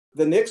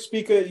The next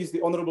speaker is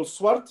the Honorable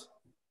Swart.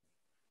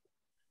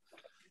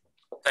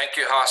 Thank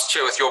you, House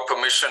Chair. With your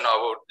permission, I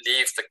will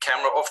leave the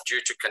camera off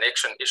due to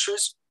connection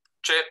issues.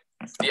 Chair,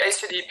 the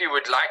ACDP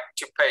would like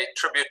to pay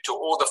tribute to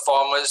all the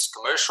farmers,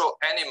 commercial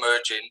and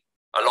emerging,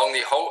 along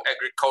the whole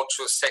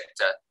agricultural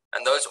sector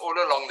and those all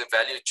along the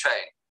value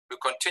chain who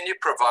continue to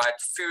provide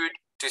food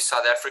to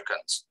South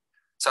Africans.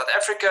 South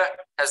Africa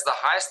has the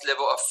highest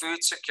level of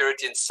food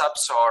security in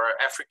sub-Saharan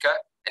Africa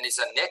and is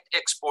a net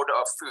exporter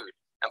of food.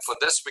 And for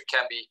this, we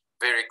can be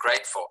very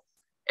grateful.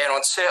 En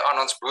ons sê aan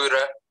ons boere,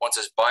 ons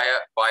is baie,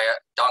 baie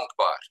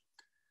dankbaar.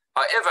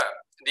 However,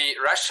 the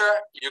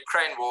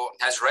Russia-Ukraine war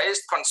has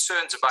raised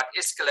concerns about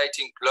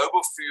escalating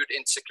global food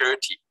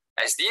insecurity,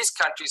 as these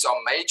countries are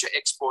major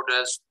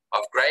exporters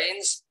of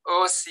grains,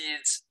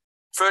 oilseeds,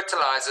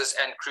 fertilizers,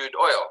 and crude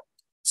oil.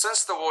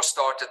 Since the war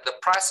started, the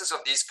prices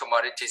of these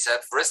commodities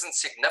have risen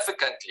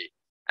significantly,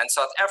 and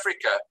South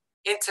Africa,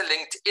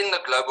 interlinked in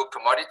the global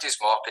commodities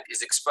market,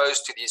 is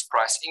exposed to these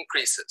price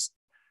increases.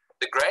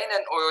 The grain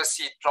and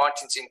oilseed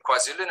plantings in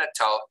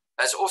KwaZulu-Natal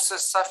has also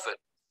suffered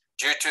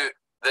due to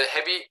the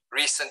heavy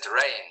recent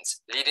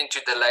rains, leading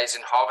to delays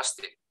in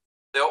harvesting.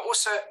 There are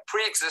also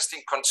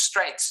pre-existing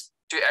constraints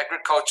to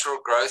agricultural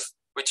growth,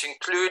 which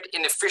include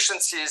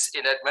inefficiencies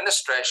in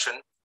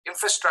administration,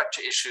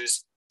 infrastructure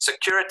issues,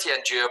 security,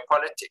 and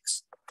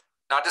geopolitics.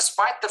 Now,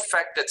 despite the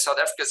fact that South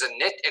Africa is a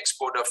net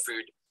exporter of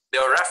food,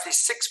 there are roughly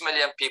 6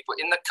 million people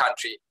in the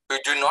country who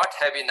do not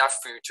have enough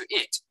food to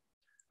eat.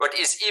 What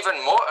is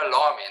even more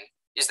alarming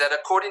is that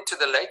according to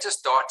the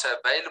latest data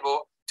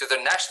available to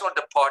the National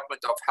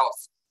Department of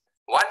Health,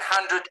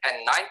 199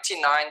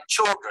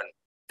 children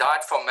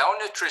died from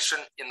malnutrition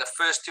in the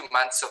first 2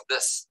 months of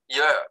this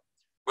year,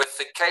 with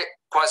the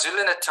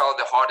KwaZulu-Natal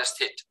the hardest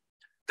hit.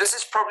 This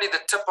is probably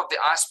the tip of the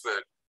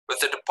iceberg, with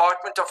the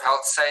Department of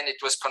Health saying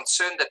it was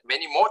concerned that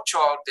many more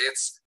child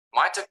deaths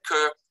might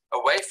occur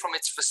away from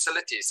its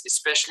facilities,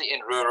 especially in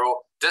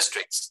rural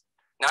districts.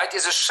 Now, it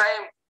is a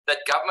shame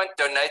that government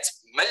donates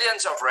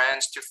millions of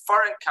rands to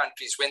foreign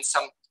countries when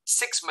some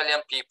 6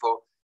 million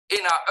people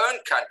in our own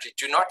country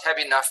do not have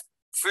enough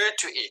food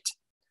to eat,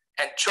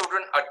 and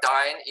children are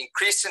dying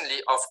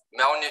increasingly of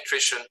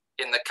malnutrition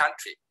in the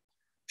country.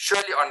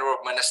 Surely,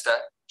 Honourable Minister,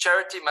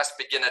 charity must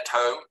begin at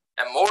home,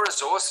 and more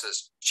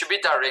resources should be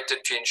directed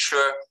to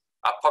ensure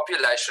our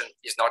population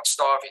is not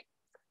starving.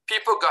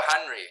 People go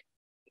hungry.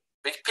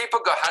 People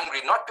go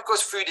hungry not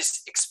because food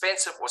is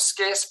expensive or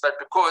scarce, but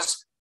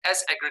because,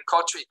 as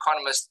agricultural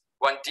economist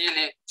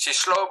Wandile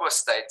Sihlobo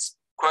states,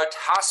 quote,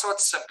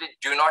 households simply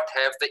do not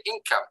have the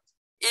income.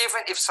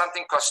 Even if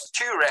something costs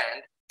 2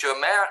 rand, to a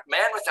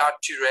man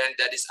without 2 rand,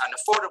 that is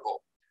unaffordable.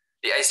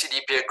 The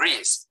ACDP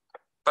agrees.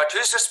 But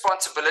whose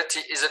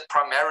responsibility is it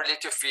primarily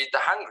to feed the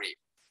hungry?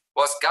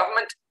 Whilst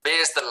government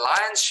bears the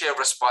lion's share of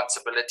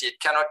responsibility, it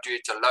cannot do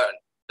it alone.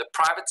 The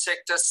private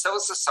sector, civil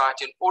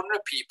society, and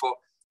ordinary people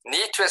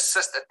need to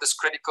assist at this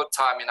critical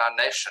time in our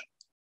nation.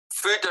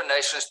 Food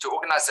donations to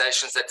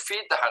organizations that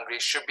feed the hungry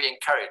should be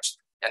encouraged,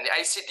 and the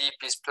ACDP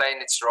is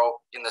playing its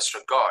role in this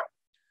regard.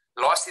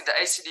 Lastly, the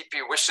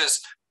ACDP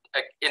wishes,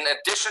 in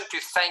addition to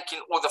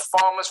thanking all the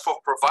farmers for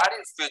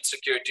providing food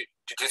security,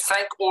 to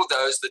thank all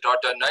those that are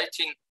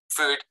donating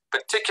food,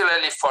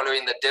 particularly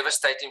following the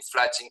devastating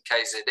floods in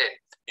KZN.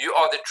 You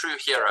are the true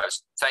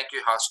heroes. Thank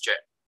you, House Chair.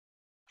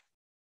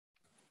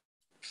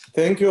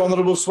 Thank you,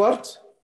 Honourable Swart.